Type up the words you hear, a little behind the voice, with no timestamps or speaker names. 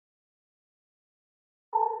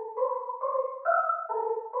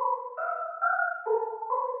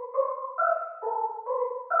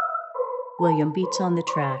William Beats on the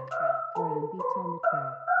track.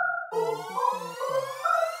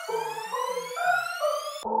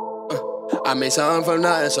 I made something from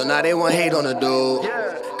nothing, so now they want hate on the dude.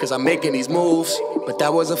 Cause I'm making these moves, but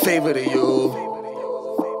that was a favor to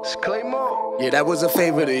you. It's Claymore. Yeah, that was a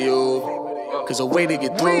favor to you. Cause a way to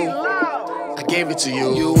get through, I gave it to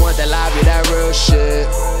you. You want that live, yeah, that real shit,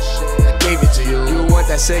 I gave it to you. You want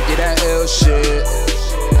that sick, yeah, that ill shit,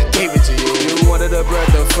 I gave it to you. You wanted a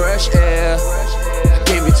breath of fresh air, I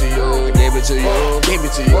gave it to you. I gave it to you, gave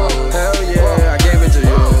it to you. Hell yeah, I gave it to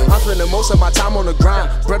you. I'm spending most of my time on the grind.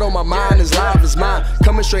 Bread on my mind, is live is mine.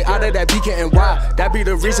 Coming straight out of that beacon and why. That be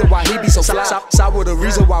the reason why he be so fly. Side with the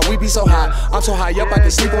reason why we be so high. I'm so high up I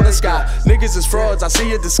can sleep on the sky. Niggas is frauds, I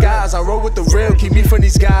see a disguise. I roll with the real, keep me from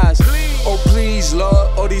these guys. Oh please,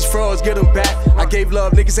 Lord, all these frauds, get them back. I gave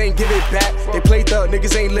love, niggas ain't give it back. They play thug,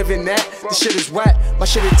 niggas ain't living that. This shit is whack, my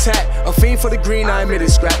shit intact. A fiend for the green, I admit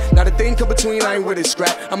it scrap. Not a thing come between, I ain't with it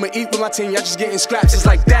scrap. I'ma eat with my team, y'all just getting scraps, it's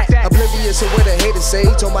like that. Oblivious to what the haters say.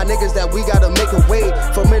 Told my niggas that we gotta make a way.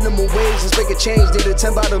 For minimum wage, let's make a change. Did a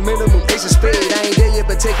 10 by the minimum, ace of spade. I ain't there yet,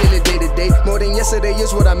 but taking it day to day. More than yesterday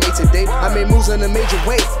is what I made today. I made moves in a major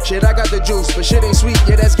way. Shit, I got the juice, but shit ain't sweet.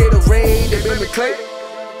 Yeah, that's Gatorade. They been me clay.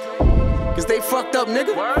 Cause they fucked up,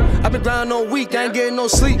 nigga. I been grinding all week, I ain't getting no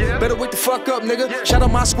sleep. Better wake the fuck up, nigga. Shout out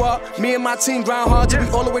my squad, me and my team grind hard to be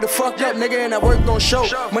all the way the fuck up, nigga. And that work gon' show,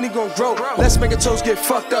 money gon' grow. Let's make a toast, get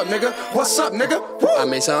fucked up, nigga. What's up, nigga? Woo! I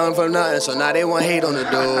made something from nothing, so now they want hate on the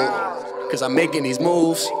dude. Cause I'm making these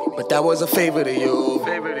moves, but that was a favor to you.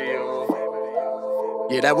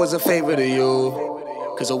 Yeah, that was a favor to you.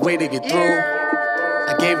 Cause a way to get through,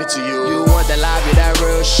 I gave it to you. You want that live, yeah, that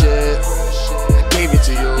real shit, I gave it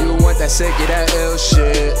to you. You want that sick, yeah, that ill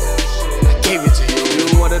shit, I gave it to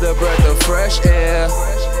you. You wanted a breath of fresh air,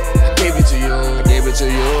 I gave it to you. I gave it to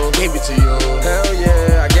you, gave it to you. Hell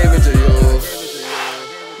yeah, I gave it to you.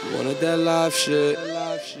 You wanted that live shit,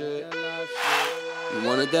 you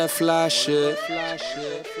wanted that fly shit,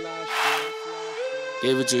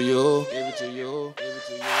 gave it to you.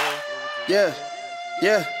 Yeah,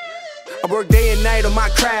 yeah. I work day and night on my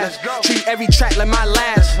craft. Treat every track like my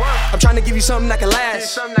last. I'm trying to give you something that can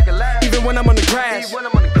last, even when I'm on the grass.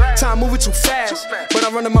 Time moving too fast, but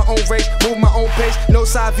I'm running my own race, move my own pace. No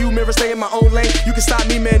side view mirror, stay in my own lane. You can stop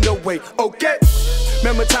me, man, no way. Okay.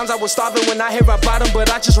 Remember times I was starving when I hit rock bottom, but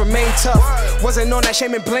I just remained tough. Wasn't on that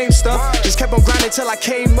shame and blame stuff. Just kept on grinding till I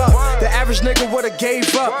came up. The average nigga would've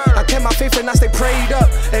gave up. I kept my faith and I stayed prayed up.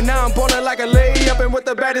 And now I'm ballin' like a layup. And with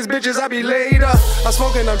the baddest bitches I be laid up. I'm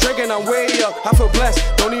smoking, I'm drinking, I'm way up. I feel blessed,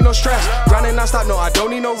 don't need no stress. Grinding non-stop, no, I don't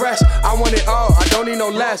need no rest. I want it all, I don't need no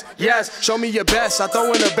less. Yes, show me your best. I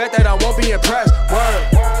throw in a bet that I won't be impressed.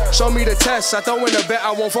 Word, show me the test. I throw in a bet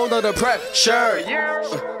I won't fold under the prep. Sure.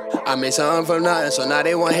 I made something from nothing, so now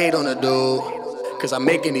they want hate on the dude. Cause I'm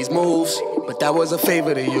making these moves, but that was a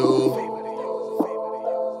favor to you.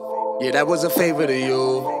 Yeah, that was a favor to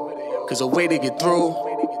you. Cause a way to get through,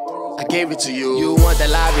 I gave it to you. You want that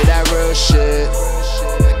live, yeah, that real shit,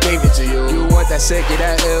 I gave it to you. You want that sick, yeah,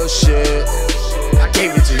 that ill shit, I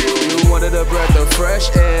gave it to you. You wanted a breath of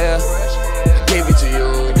fresh air, I gave it to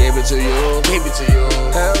you. I gave it to you, gave it to you.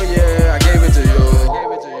 Hell yeah, I gave it to you.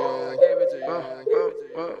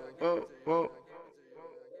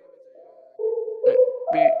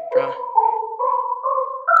 Beat dry.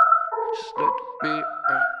 Just let the beat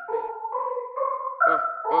run.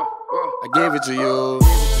 I gave it to you.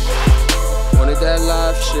 Wanted that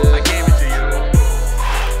live shit, I gave it to you.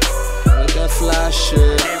 Wanted that fly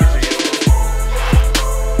shit, I gave it to you.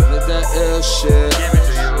 Wanted that ill shit, I gave it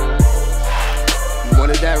to you. You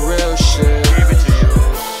wanted that real shit, I gave it to you.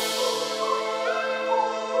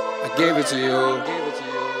 I gave it to you.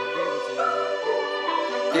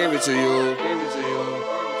 Gave it to you.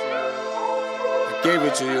 I gave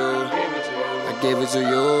it to you. I gave it to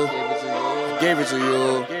you. I gave it to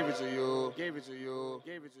you.